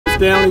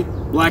Stanley,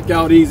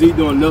 Blackout Easy,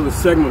 doing another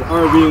segment of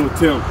RVing with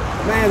Tim.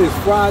 Man, it's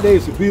Friday,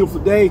 it's a beautiful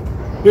day.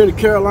 Here in the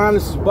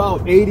Carolinas, it's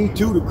about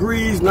 82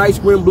 degrees, nice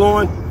wind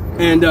blowing.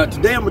 And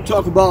today I'm gonna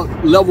talk about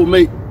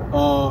LevelMate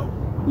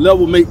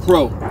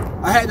Pro.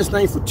 I had this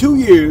thing for 2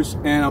 years,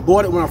 and I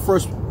bought it when I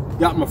first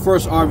got my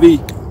first RV.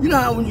 You know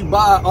how when you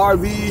buy an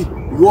RV,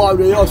 you go out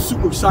there, you're all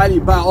super excited,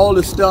 you buy all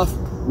this stuff.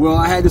 Well,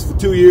 I had this for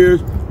 2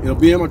 years. It'll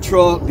be in my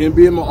truck, then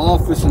be in my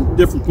office and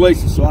different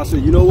places. So I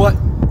said, you know what?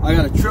 I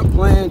got a trip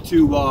planned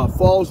to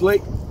Falls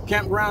Lake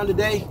Campground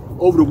today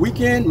over the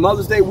weekend,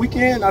 Mother's Day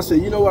weekend. I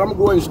said, you know what? I'm gonna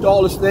go ahead and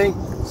install this thing,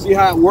 see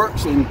how it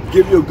works, and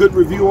give you a good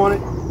review on it,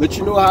 let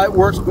you know how it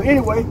works. But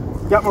anyway,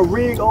 got my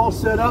rig all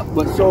set up.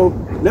 But so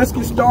let's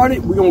get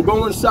started. We're gonna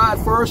go inside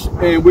first,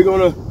 and we're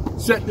gonna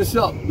set this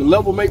up. The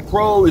LevelMate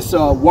Pro is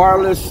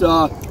wireless,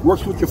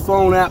 works with your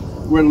phone app,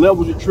 where it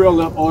levels your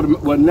trail up,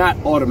 well, not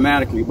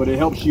automatically, but it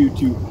helps you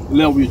to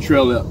level your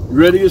trail up. You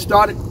ready to get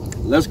started?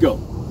 Let's go.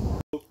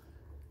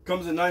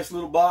 Comes in a nice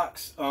little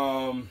box.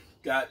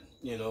 Got,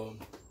 you know,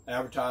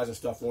 advertising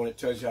stuff on it,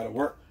 tells you how to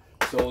work.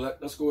 So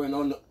let's go ahead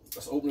and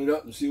let's open it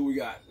up and see what we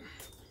got.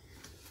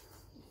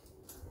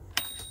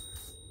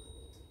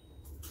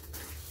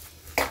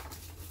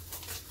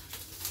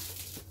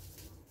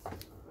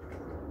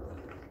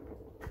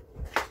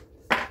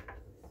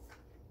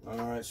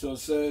 Alright, so it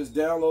says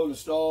download,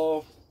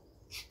 install.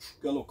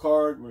 Got a little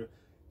card with a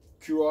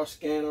QR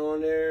scanner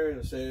on there, and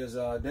it says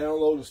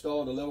download,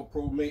 install the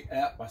LevelMate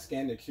app by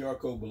scanning the QR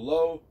code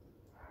below.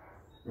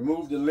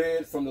 Remove the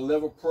lid from the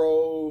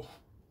LevelMate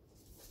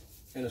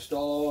and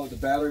install the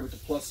battery with the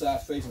plus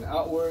side facing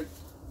outward.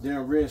 Then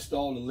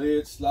reinstall the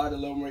lid. Slide the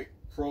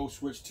LevelMatePro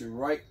switch to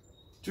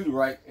the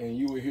right, and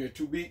you will hear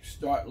 2 beeps.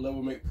 Start the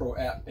LevelMatePro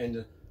app, and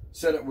the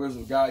setup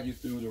wizard will guide you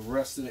through the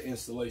rest of the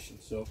installation.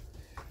 So,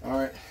 all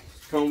right.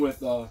 Come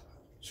with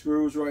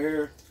screws right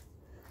here.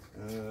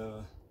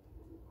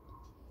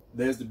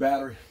 There's the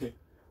battery.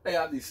 They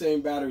have these same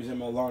batteries in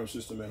my alarm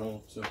system at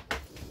home. So,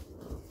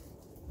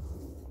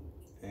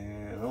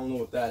 and I don't know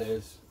what that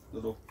is.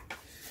 Little.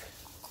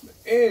 But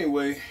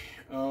anyway,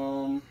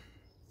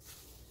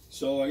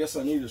 so I guess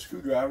I need a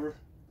screwdriver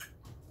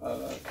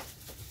to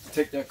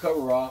take that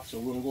cover off. So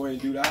we're gonna go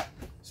ahead and do that.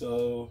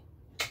 So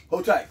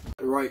hold tight.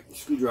 The right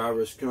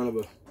screwdriver is kind of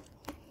a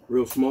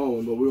real small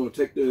one, but we're gonna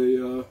take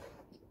the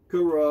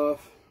cover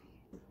off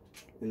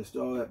and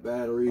install that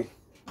battery.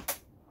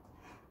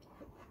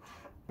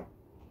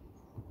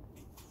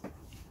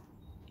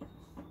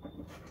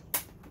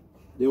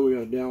 Then we're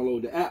going to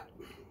download the app,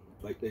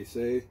 like they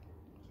say.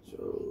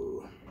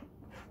 So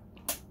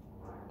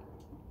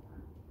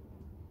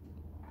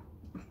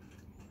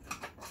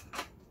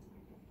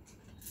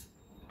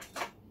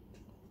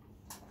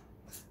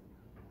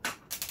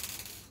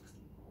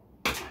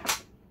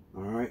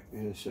all right,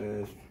 and it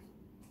says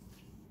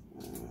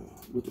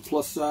with the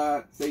plus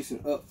side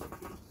facing up.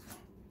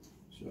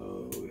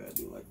 So we gotta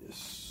do like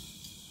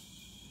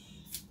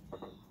this.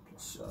 Plus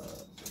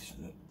side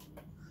facing up.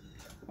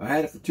 I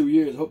had it for 2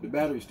 years. I hope the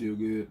battery's still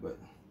good, but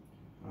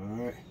all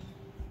right.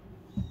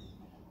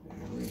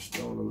 And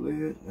reinstall the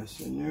lid.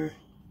 That's in there.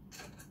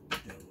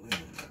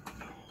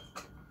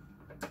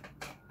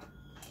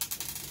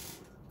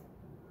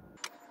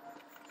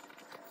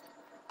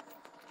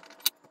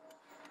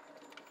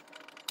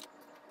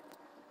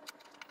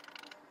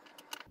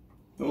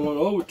 Don't want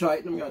to over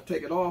tighten them. Got to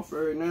take it off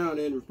every now and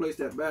then, replace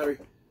that battery.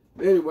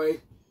 But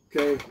anyway,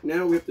 okay,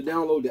 now we have to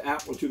download the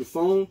app onto the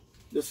phone.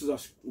 This is our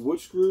wood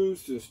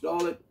screws to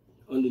install it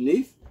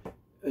underneath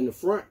in the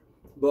front.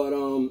 But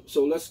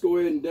so let's go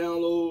ahead and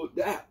download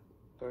the app.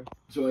 Okay.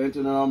 So I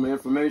entered all my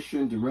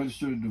information to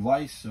register the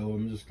device. So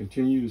I'm just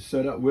continue to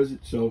set up wizard.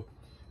 So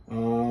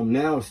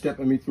now it's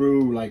stepping me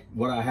through like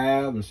what I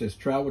have. It says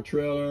travel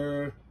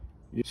trailer.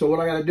 So what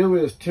I got to do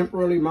is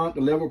temporarily mount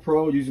the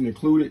LevelMatePro using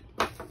included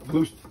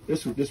glue. This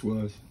is what this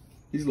was.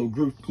 These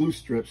little glue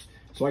strips.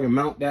 So I can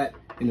mount that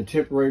in a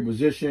temporary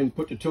position,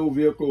 put the tow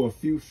vehicle a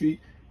few feet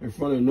in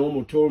front of the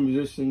normal towing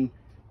position,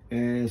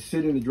 and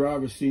sit in the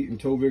driver's seat and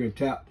tow vehicle and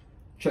tap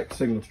check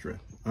signal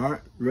strength. All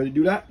right, ready to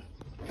do that?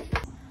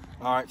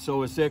 All right,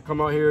 so it said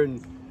come out here,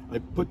 and I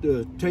put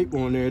the tape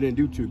on there. It didn't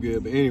do too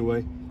good, but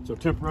anyway, so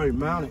temporarily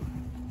mount it,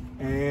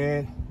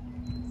 and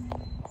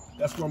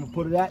that's where I'm gonna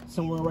put it at,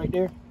 somewhere right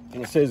there.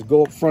 And it says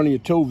go up front of your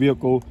tow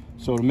vehicle,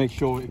 so to make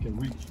sure it can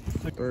reach.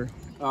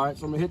 All right,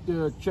 so I'm gonna hit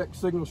the check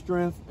signal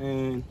strength,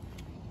 and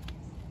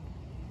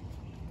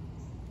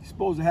you're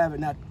supposed to have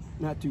it not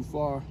too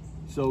far.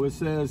 So it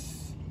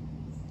says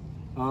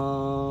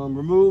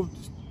remove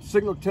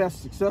signal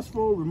test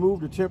successful. Remove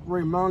the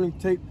temporary mounting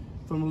tape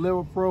from the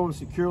LevelMatePro and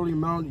securely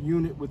mount the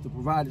unit with the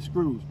provided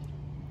screws.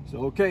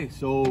 So okay,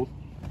 so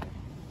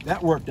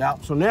that worked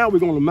out. So now we're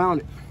going to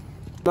mount it.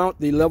 Mount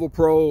the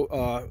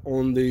LevelMatePro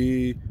on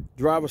the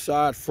driver's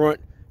side front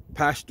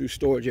pass-through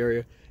storage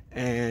area,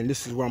 and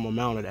this is where I'm gonna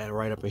mount it at,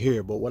 right up in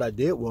here. But what I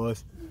did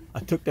was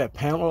I took that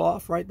panel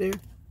off right there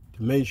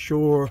to make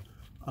sure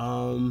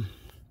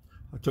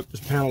I took this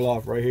panel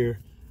off right here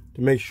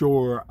to make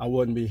sure I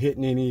wouldn't be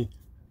hitting any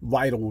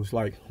vitals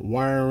like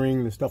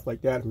wiring and stuff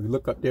like that. If you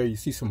look up there, you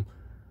see some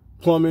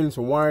plumbing,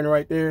 some wiring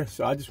right there.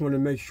 So I just want to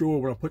make sure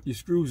when I put these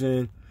screws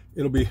in,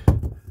 it'll be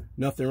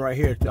nothing right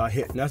here that I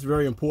hit. And that's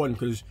very important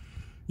because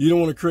you don't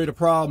want to create a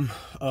problem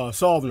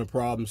solving a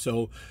problem.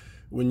 So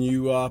when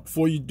you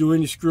before you do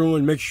any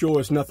screwing, make sure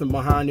it's nothing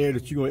behind there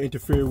that you're going to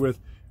interfere with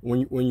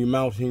when you're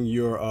mounting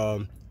your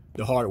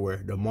the hardware,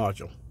 the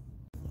module.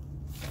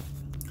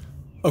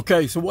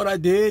 Okay, so what I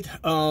did,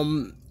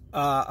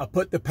 I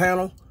put the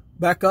panel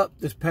back up,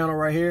 this panel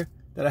right here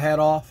that I had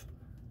off,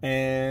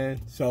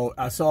 and so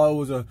I saw it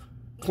was a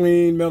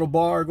clean metal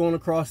bar going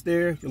across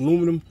there,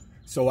 aluminum.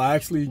 So I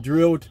actually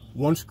drilled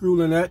one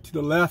screw in that to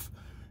the left,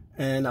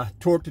 and I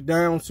torqued it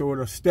down so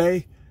it'll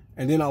stay,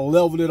 and then I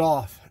leveled it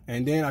off.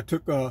 And then I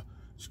took a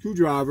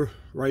screwdriver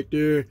right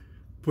there,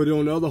 put it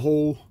on the other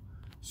hole.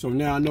 So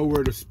now I know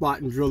where to spot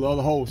and drill the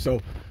other hole.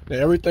 So now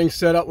everything's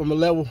set up with my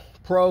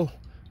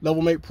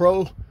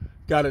LevelMatePro.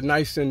 Got it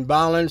nice and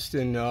balanced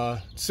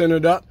and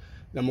centered up.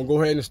 Now I'm gonna go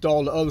ahead and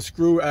install the other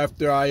screw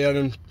after I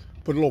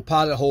put a little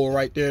pilot hole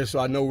right there, so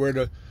I know where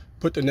to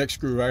put the next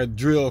screw. I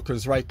drill because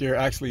it's right there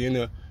actually in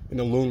the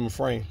aluminum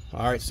frame.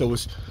 All right, so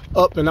it's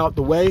up and out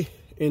the way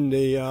in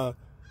the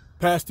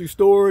pass-through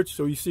storage.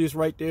 So you see it's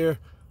right there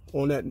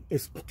on that.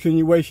 It's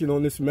continuation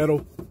on this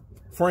metal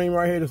frame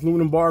right here, this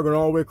aluminum bar going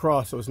all the way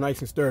across, so it's nice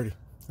and sturdy.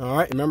 All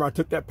right, remember I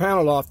took that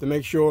panel off to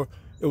make sure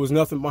there was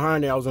nothing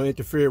behind there I was going to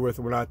interfere with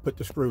when I put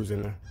the screws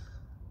in there.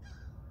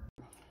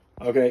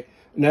 Okay,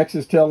 next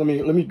is telling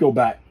me, let me go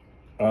back,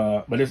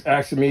 but it's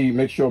asking me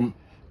make sure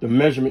the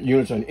measurement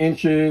units are in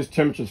inches,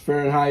 temperatures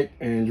Fahrenheit,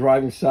 and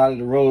driving side of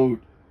the road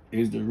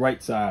is the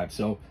right side.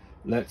 So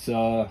let's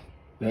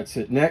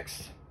hit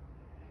next.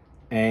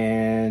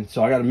 And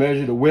so I got to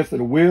measure the width of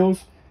the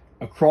wheels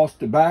across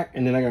the back,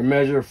 and then I got to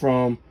measure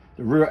from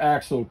the rear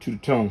axle to the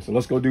tongue. So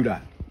let's go do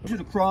that.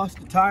 Just across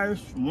the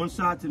tires from one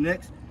side to the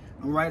next,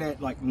 I'm right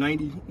at like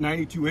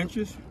 92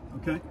 inches.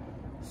 Okay,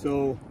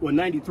 so well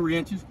 93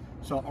 inches.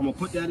 So I'm gonna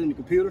put that in the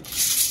computer, in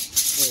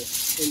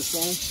the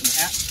phone, in the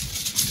app.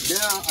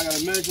 Now I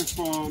gotta measure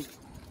from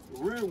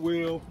the rear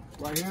wheel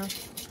right here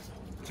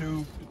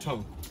to the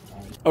tongue.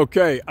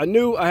 Okay, I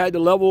knew I had to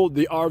level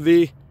the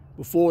RV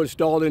before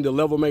installing the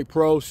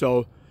LevelMatePro.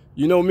 So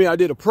you know me, I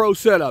did a pro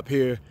setup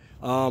here.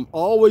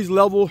 Always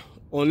level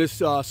on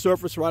this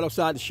surface right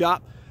outside the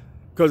shop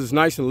because it's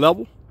nice and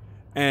level,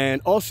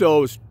 and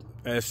also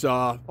it's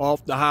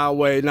off the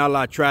highway, not a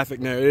lot of traffic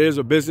now. It is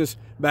a business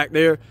back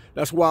there.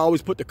 That's why I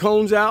always put the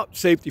cones out,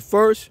 safety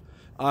first.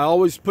 I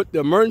always put the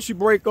emergency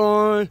brake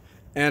on,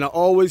 and I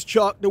always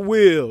chalk the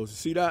wheels.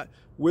 See that?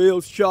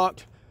 Wheels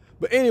chalked.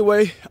 But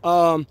anyway,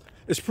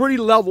 it's pretty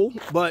level,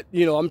 but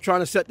you know, I'm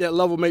trying to set that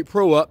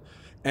LevelMatePro up,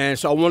 and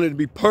so I wanted it to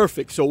be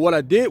perfect. So what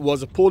I did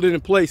was I pulled it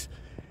in place,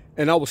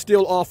 and I was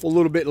still off a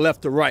little bit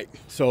left to right.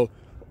 So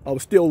I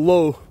was still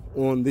low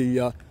on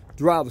the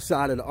driver's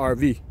side of the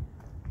RV.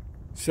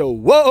 So,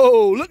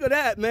 whoa, look at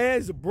that, man.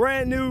 It's a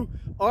brand new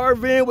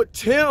RV with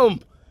Tim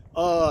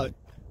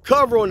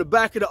cover on the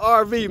back of the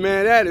RV,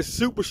 man. That is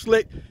super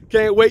slick.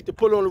 Can't wait to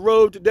put it on the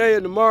road today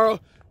and tomorrow.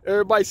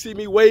 Everybody see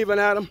me waving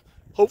at them.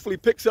 Hopefully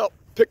pick up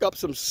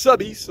some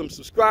subbies, some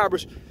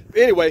subscribers. But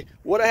anyway,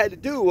 what I had to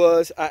do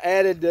was I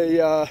added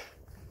the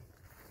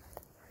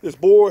this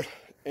board,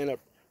 and I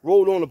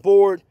rolled on the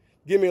board,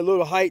 give me a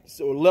little height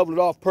so it leveled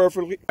it off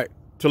perfectly. Right.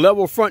 To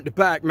level front to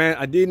back, man,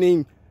 I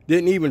didn't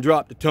even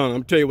drop the tongue. I'm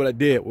gonna tell you what I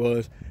did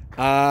was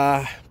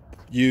I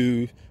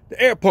used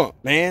the air pump,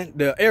 man,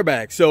 the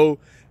airbag. So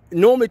it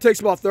normally takes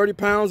about 30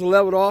 pounds to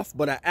level it off,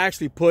 but I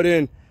actually put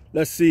in,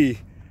 let's see,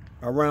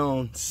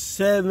 around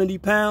 70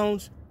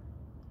 pounds,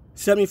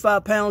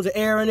 75 pounds of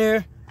air in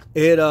there.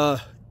 It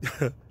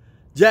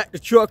jacked the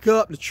truck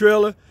up, the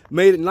trailer,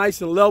 made it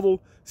nice and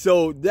level.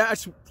 So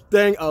that's the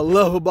thing I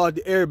love about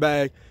the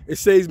airbag. It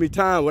saves me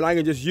time when I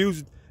can just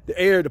use the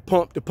air to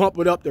pump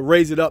it up, to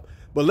raise it up.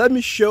 But let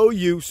me show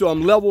you, so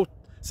I'm level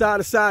side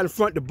to side and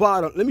front to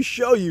bottom. Let me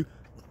show you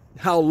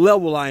how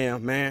level I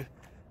am, man.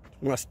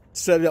 When I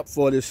set it up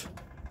for this,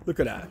 look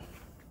at that.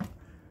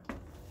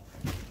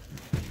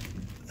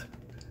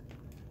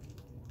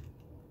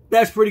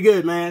 That's pretty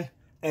good, man.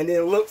 And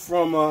then look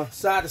from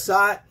side to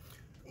side.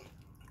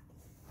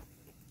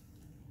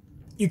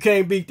 You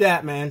can't beat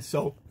that, man.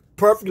 So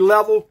perfect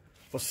level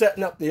for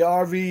setting up the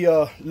RV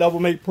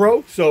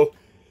LevelMatePro. So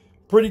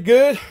pretty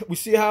good. We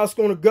see how it's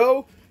gonna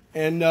go,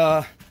 and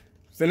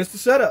finish the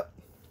setup.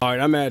 All right,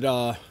 I'm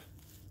at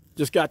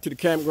just got to the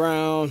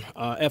campground,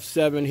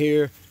 F7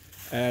 here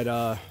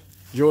at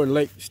Jordan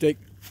Lake State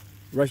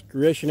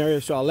Recreation Area.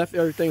 So I left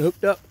everything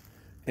hooked up,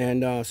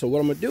 and so what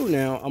I'm gonna do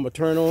now, I'm gonna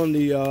turn on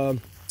the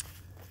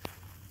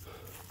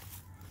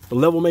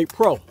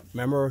LevelMatePro.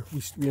 Remember,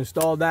 we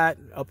installed that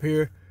up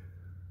here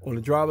on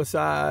the driver's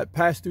side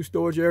pass-through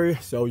storage area.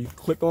 So you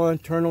click on,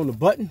 turn on the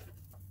button.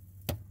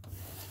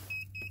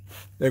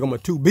 There go my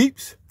two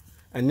beeps.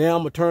 And now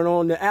I'm gonna turn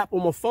on the app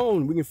on my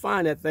phone. We can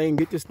find that thing,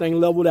 get this thing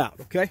leveled out,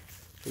 okay?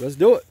 So let's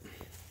do it.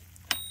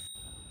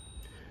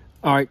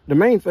 All right, the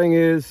main thing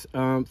is,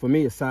 for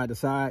me, it's side to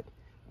side.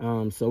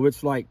 So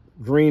it's like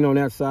green on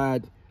that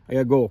side. I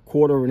gotta go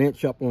 1/4 of an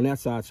inch up on that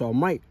side. So I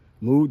might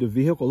move the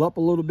vehicle up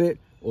a little bit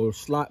or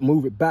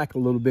move it back a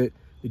little bit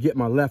to get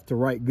my left to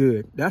right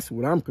good. That's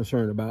what I'm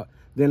concerned about.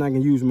 Then I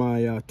can use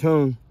my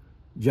tongue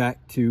jack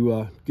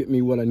to get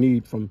me what I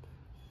need from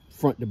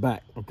front to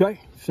back. Okay,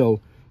 so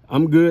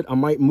I'm good. I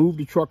might move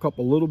the truck up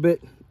a little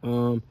bit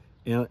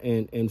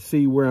and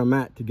see where I'm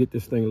at to get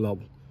this thing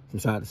level from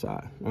side to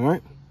side. All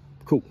right,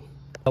 cool.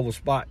 Level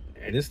spot,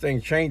 and this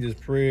thing changes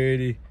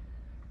pretty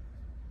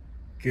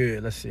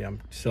good. Let's see.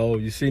 So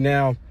you see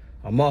now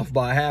I'm off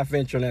by a 1/2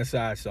 inch on that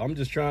side. So I'm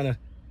just trying to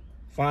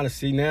find a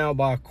see now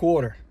by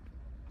 1/4.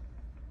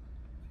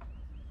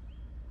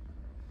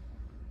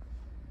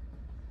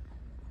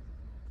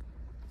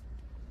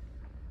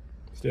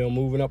 Still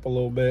moving up a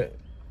little bit.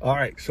 All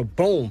right, so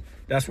boom,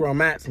 that's where I'm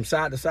at from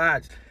side to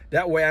sides.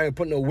 That way I ain't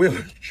put no wheel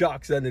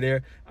shocks under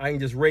there. I can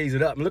just raise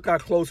it up. And look how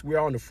close we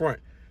are on the front.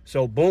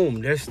 So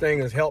boom, this thing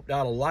has helped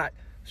out a lot.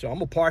 So I'm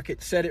gonna park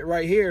it, set it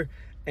right here,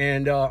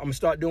 and I'm gonna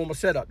start doing my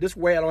setup. This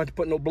way I don't have to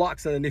put no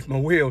blocks underneath my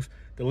wheels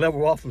to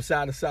level off from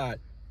side to side.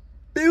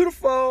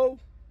 Beautiful.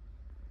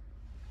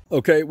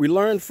 Okay, we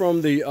learned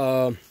from the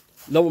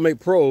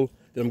LevelMatePro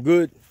that I'm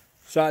good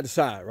side to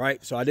side,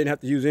 right? So I didn't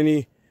have to use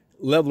any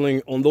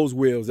leveling on those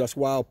wheels. That's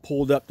why I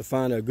pulled up to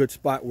find a good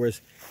spot where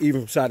it's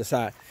even from side to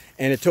side.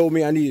 And it told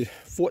me I needed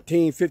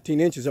 14, 15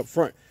 inches up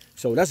front.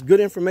 So that's good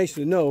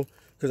information to know,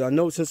 because I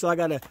know since I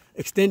got to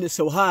extend it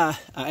so high,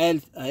 I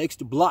added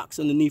extra blocks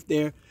underneath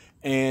there.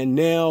 And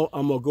now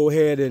I'm going to go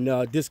ahead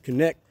and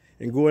disconnect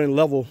and go ahead and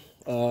level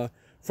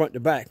front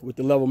to back with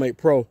the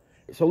LevelMatePro.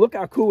 So look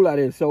how cool that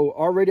is. So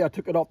already I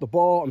took it off the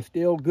ball. I'm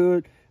still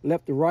good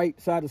left to right,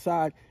 side to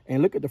side.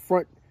 And look at the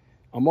front.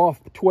 I'm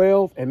off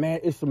 12. And man,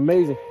 it's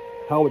amazing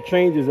how it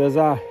changes as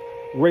I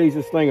raise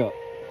this thing up.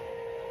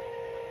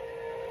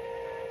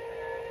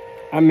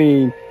 I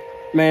mean,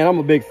 man, I'm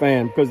a big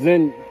fan, because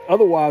then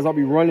otherwise I'll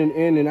be running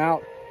in and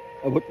out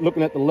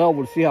looking at the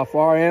level to see how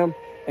far I am.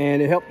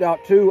 And it helped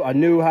out too. I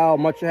knew how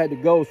much I had to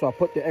go, so I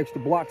put the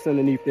extra blocks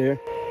underneath there.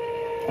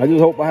 I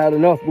just hope I had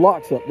enough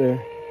blocks up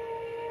there.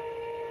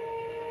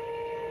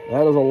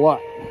 That is a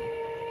lot.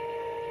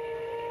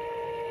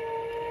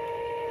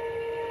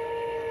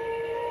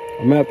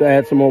 I'm gonna have to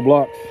add some more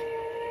blocks.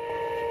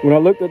 When I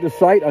looked at the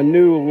site, I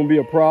knew it was gonna be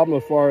a problem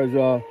as far as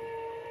the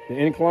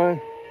incline.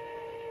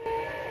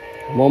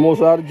 I'm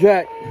almost out of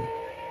jack.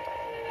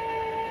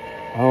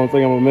 I don't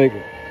think I'm gonna make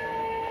it.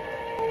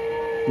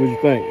 What do you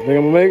think? Think I'm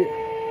gonna make it?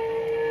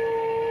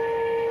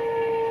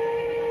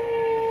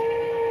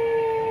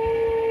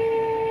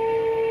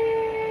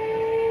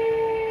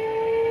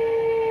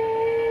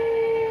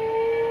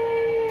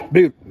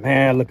 Dude,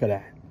 man, look at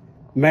that.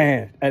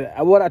 Man,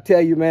 and what I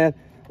tell you, man,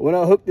 when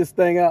I hooked this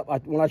thing up,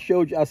 when I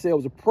showed you, I said it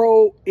was a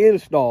pro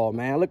install,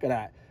 man. Look at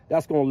that.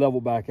 That's going to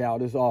level back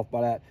out. It's off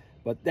by that.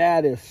 But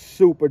that is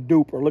super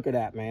duper. Look at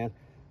that, man.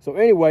 So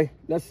anyway,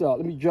 let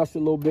me adjust it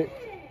a little bit.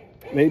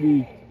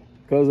 Maybe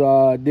because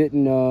I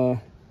didn't,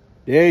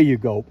 there you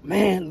go.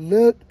 Man,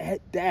 look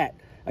at that.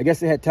 I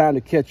guess it had time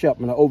to catch up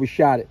and I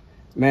overshot it.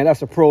 Man,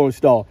 that's a pro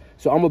install.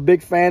 So I'm a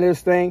big fan of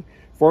this thing.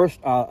 First,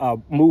 I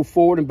moved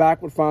forward and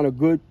backward, found a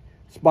good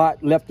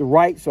spot left to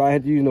right, so I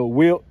had to use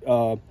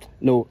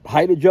no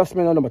height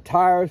adjustment under my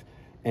tires.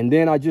 And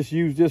then I just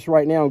used this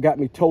right now and got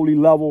me totally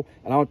level,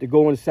 and I don't have to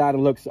go inside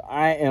and look. So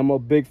I am a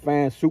big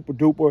fan, super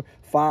duper,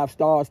 5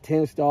 stars,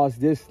 10 stars.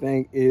 This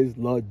thing is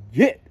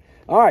legit.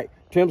 All right,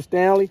 Tim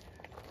Stanley,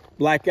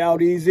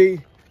 Blackout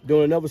Easy,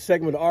 doing another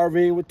segment of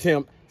RVing with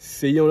Tim.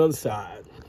 See you on the other side.